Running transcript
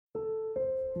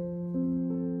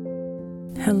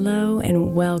Hello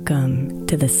and welcome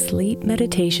to the Sleep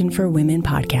Meditation for Women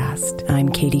podcast. I'm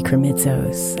Katie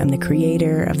Kremitzos. I'm the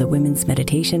creator of the Women's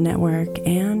Meditation Network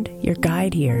and your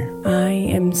guide here. I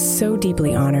am so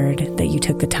deeply honored that you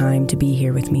took the time to be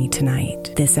here with me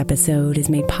tonight. This episode is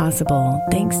made possible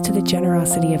thanks to the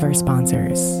generosity of our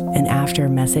sponsors. And after a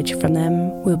message from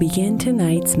them, we'll begin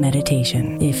tonight's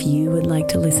meditation. If you would like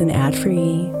to listen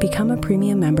ad-free, become a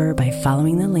premium member by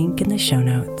following the link in the show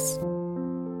notes.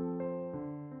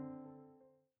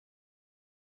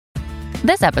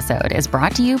 This episode is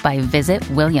brought to you by Visit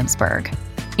Williamsburg.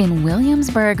 In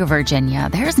Williamsburg, Virginia,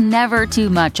 there's never too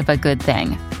much of a good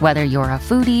thing. Whether you're a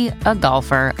foodie, a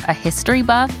golfer, a history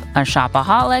buff, a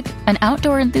shopaholic, an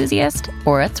outdoor enthusiast,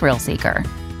 or a thrill seeker,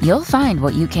 you'll find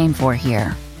what you came for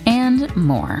here and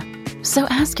more. So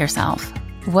ask yourself,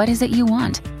 what is it you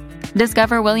want?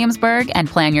 Discover Williamsburg and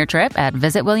plan your trip at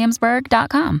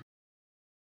visitwilliamsburg.com.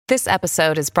 This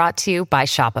episode is brought to you by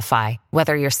Shopify.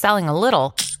 Whether you're selling a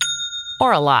little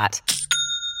or a lot,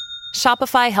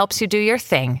 Shopify helps you do your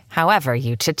thing, however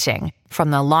you cha-ching.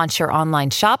 From the launch your online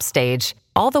shop stage,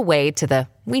 all the way to the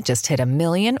we just hit 1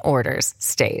 million orders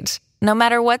stage. No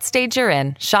matter what stage you're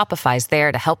in, Shopify's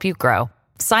there to help you grow.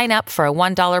 Sign up for a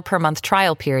 $1 per month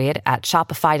trial period at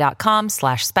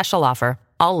shopify.com/special offer,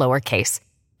 all lowercase.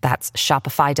 That's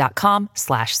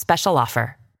shopify.com/special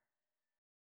offer.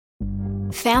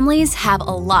 Families have a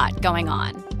lot going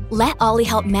on. Let Ollie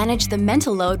help manage the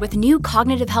mental load with new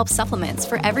cognitive help supplements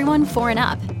for everyone 4 and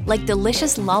up, like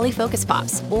delicious Lolly Focus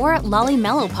Pops or Lolly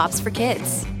Mellow Pops for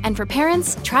kids. And for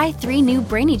parents, try 3 new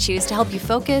Brainy Chews to help you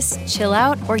focus, chill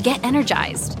out, or get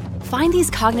energized. Find these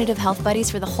cognitive health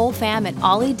buddies for the whole fam at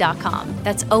ollie.com.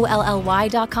 That's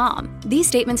OLLY.com. These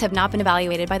statements have not been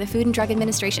evaluated by the Food and Drug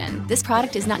Administration. This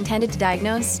product is not intended to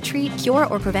diagnose, treat, cure,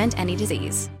 or prevent any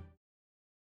disease.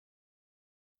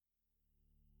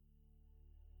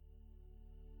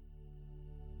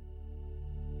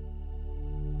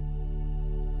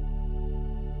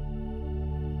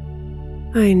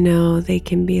 I know they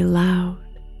can be loud,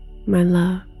 my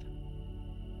love,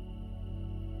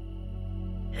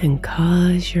 and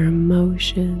cause your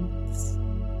emotions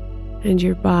and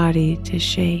your body to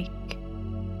shake.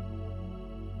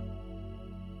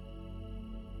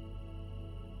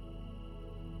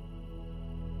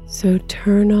 So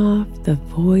turn off the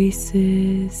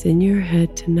voices in your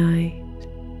head tonight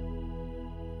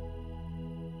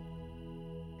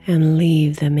and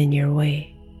leave them in your wake.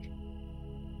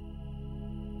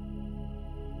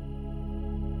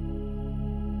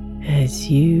 As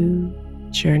you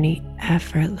journey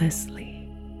effortlessly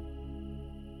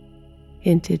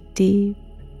into deep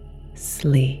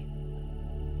sleep.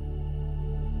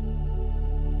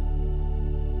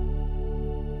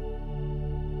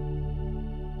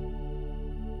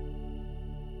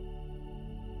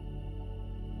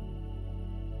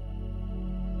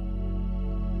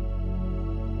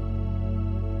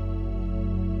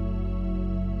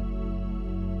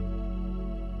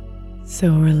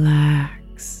 So relax.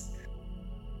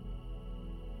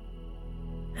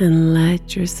 And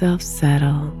let yourself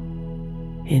settle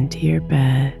into your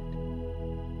bed.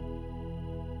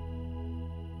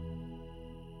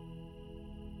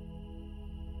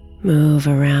 Move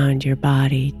around your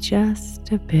body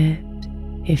just a bit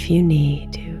if you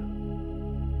need to.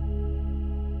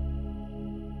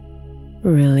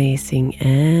 Releasing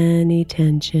any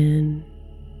tension,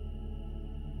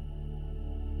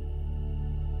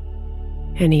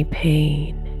 any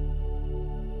pain,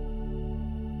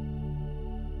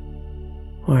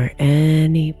 or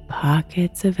any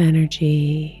pockets of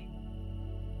energy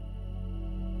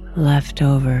left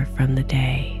over from the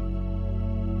day.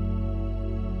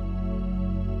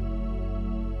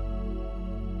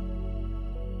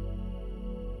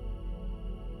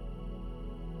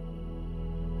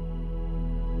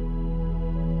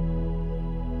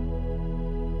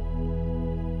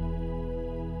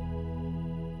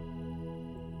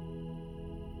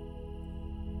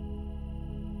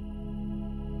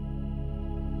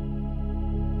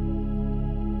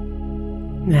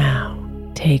 Now,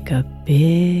 take a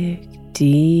big,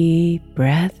 deep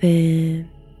breath in,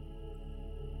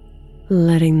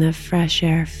 letting the fresh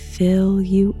air fill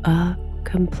you up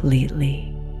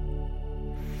completely.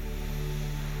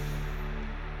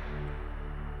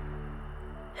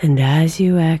 And as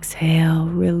you exhale,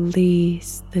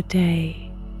 release the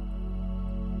day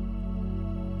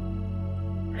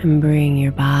and bring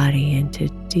your body into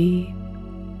deep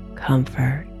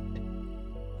comfort.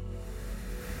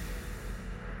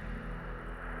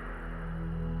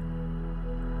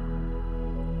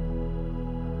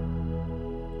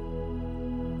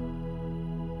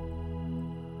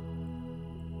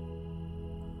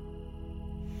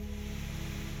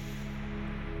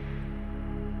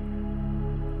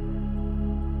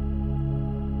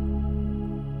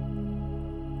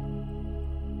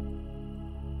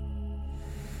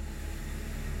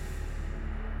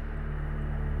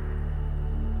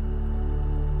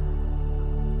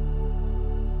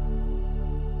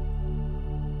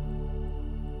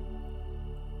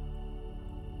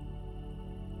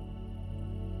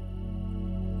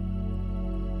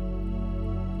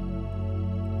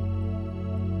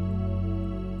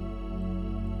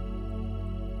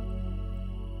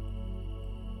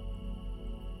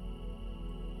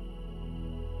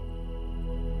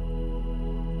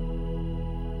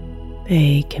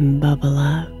 They can bubble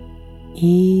up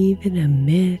even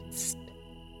amidst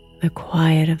the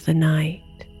quiet of the night.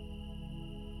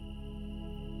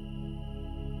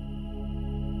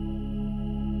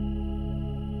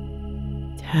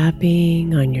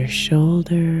 Tapping on your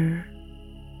shoulder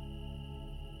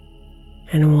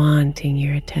and wanting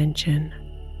your attention.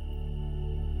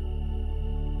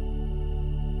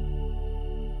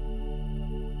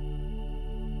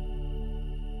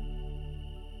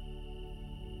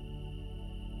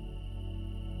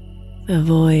 The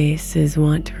voices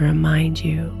want to remind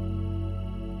you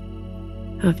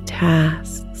of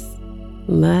tasks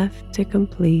left to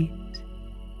complete,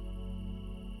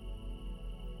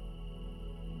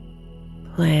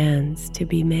 plans to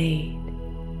be made,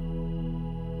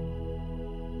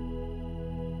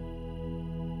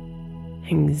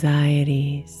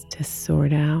 anxieties to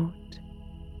sort out,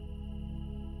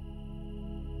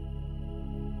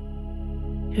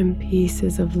 and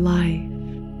pieces of life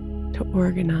to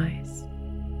organize.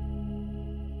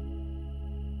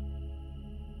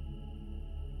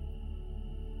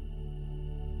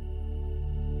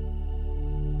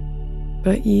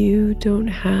 But you don't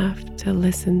have to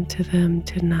listen to them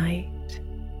tonight,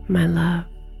 my love.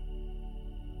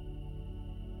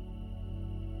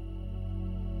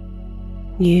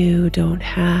 You don't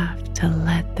have to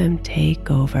let them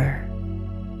take over.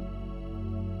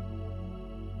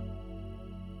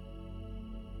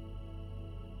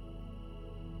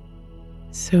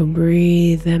 So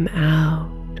breathe them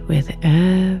out with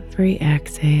every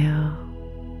exhale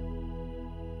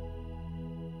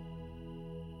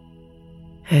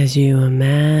as you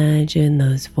imagine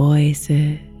those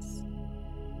voices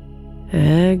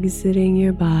exiting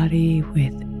your body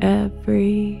with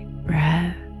every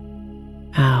breath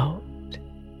out.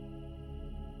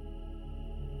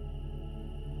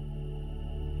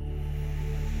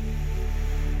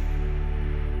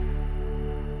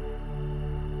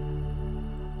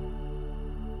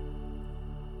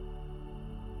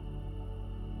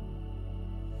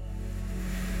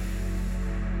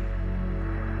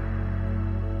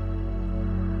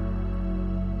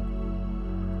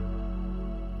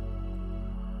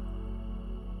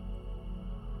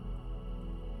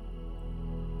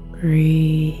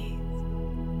 Breathe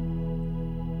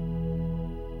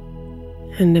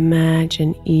and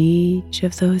imagine each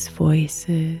of those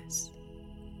voices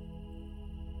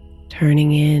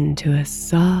turning into a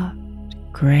soft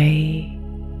gray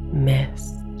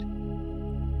mist.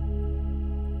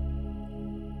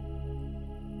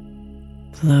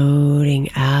 Floating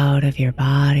out of your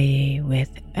body with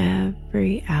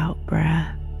every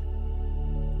out-breath.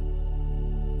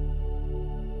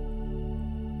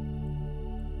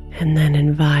 And then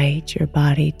invite your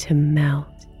body to melt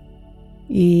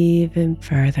even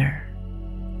further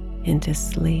into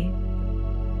sleep.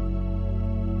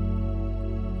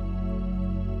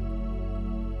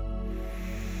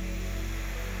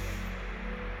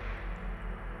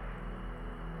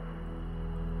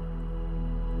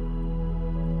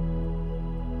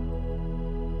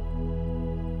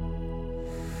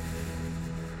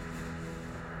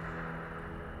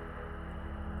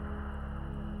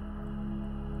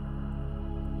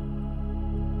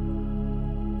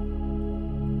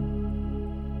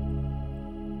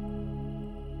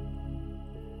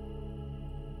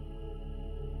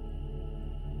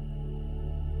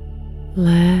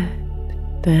 Let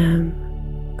them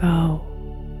go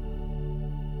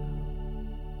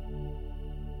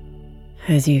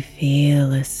as you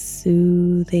feel a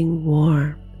soothing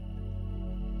warmth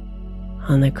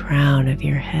on the crown of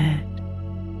your head.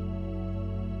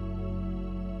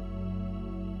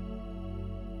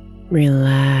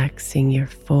 Relaxing your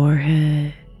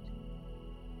forehead,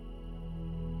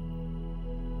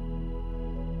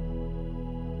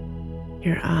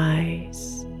 your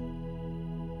eyes,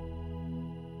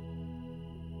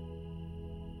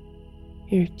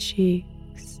 your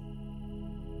cheeks,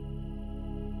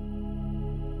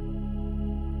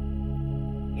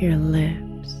 your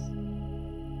lips,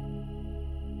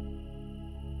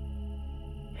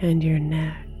 and your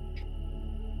neck.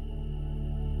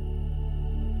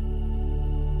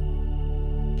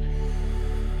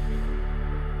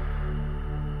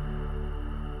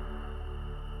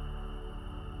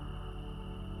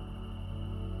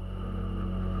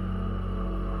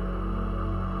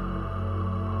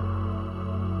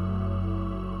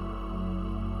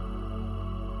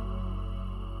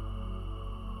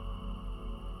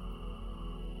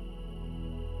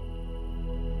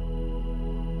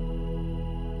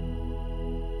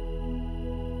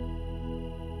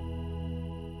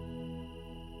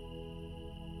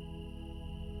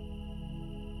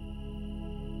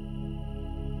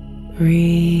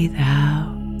 Breathe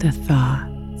out the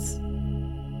thoughts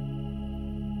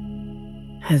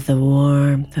as the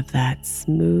warmth of that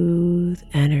smooth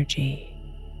energy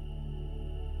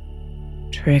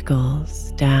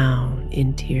trickles down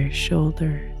into your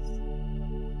shoulders.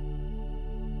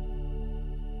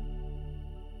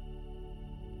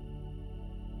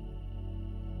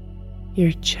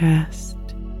 Your chest,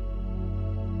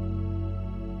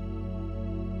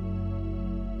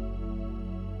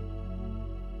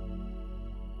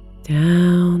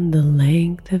 down the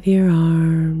length of your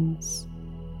arms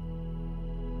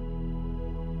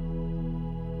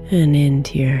and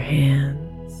into your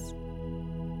hands.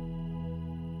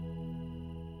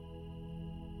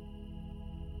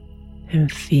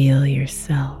 And feel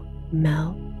yourself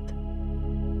melt.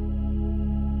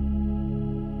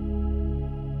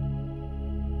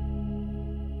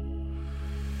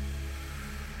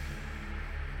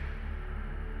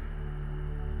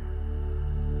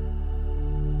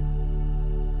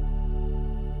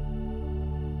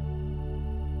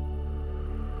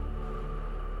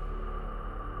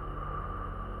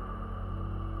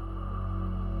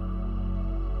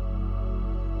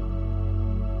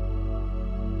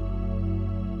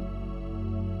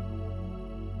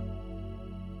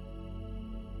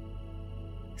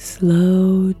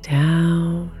 Slow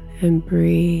down and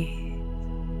breathe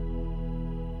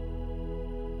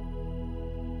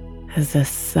as the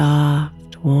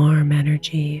soft, warm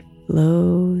energy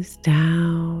flows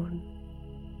down,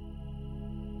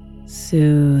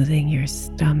 soothing your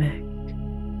stomach.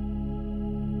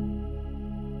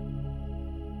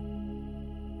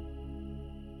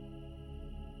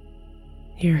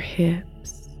 Your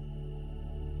hips,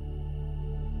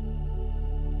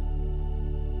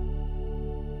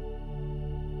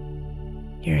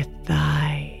 your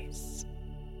thighs,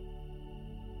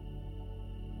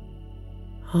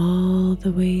 all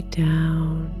the way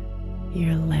down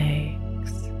your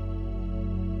legs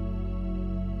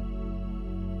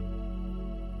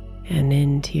and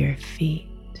into your feet.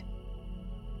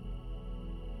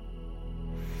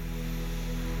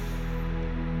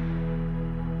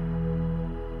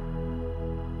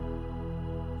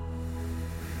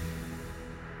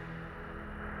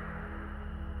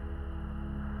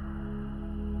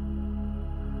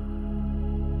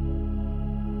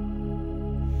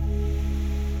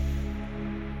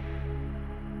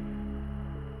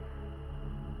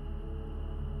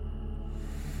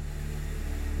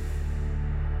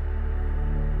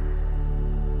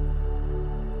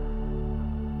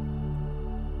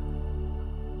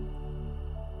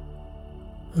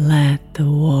 Let the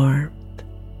warmth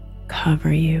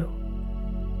cover you.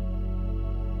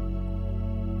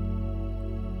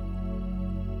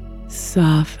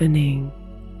 Softening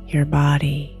your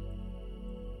body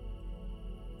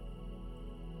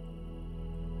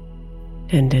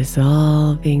and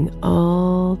dissolving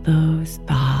all those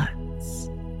thoughts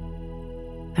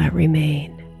that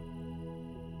remain.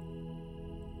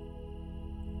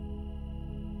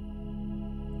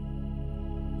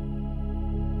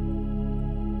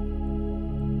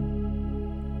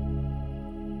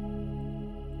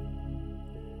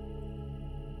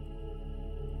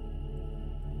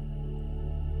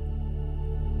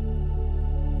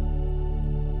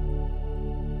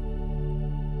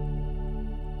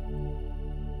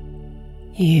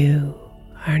 You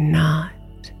are not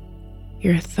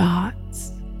your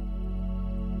thoughts.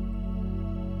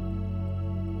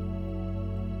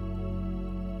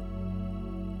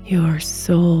 Your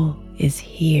soul is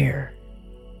here,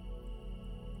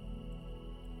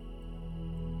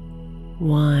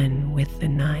 one with the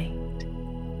night.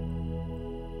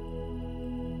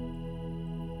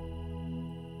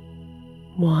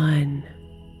 One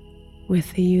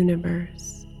with the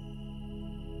universe.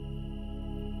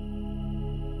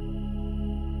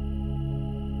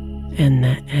 And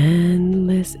the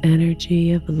endless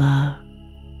energy of love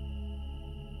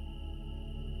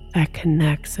that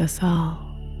connects us all.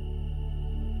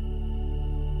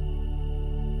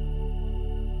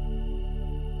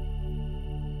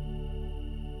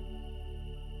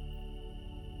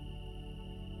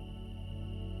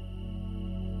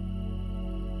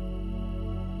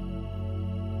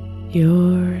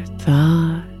 Your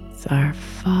thoughts are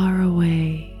far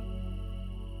away.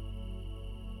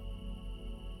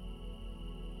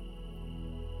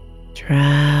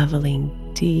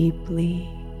 Traveling deeply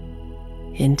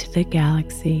into the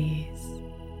galaxies.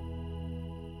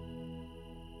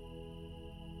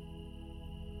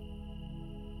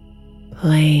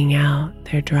 Playing out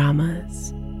their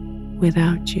dramas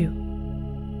without you.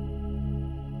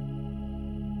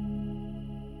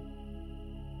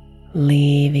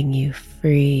 Leaving you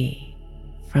free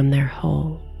from their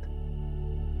hold.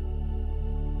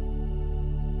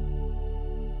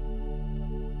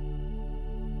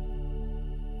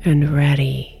 and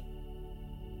ready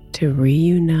to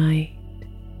reunite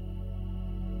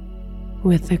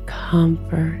with the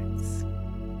comforts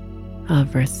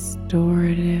of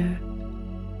restorative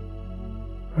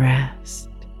rest.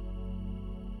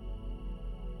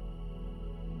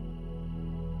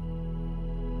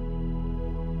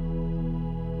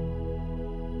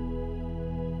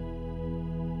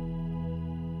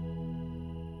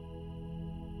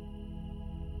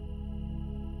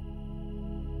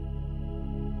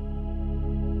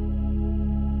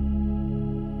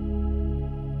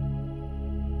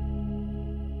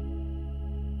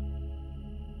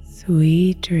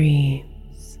 Sweet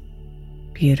dreams,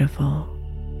 beautiful.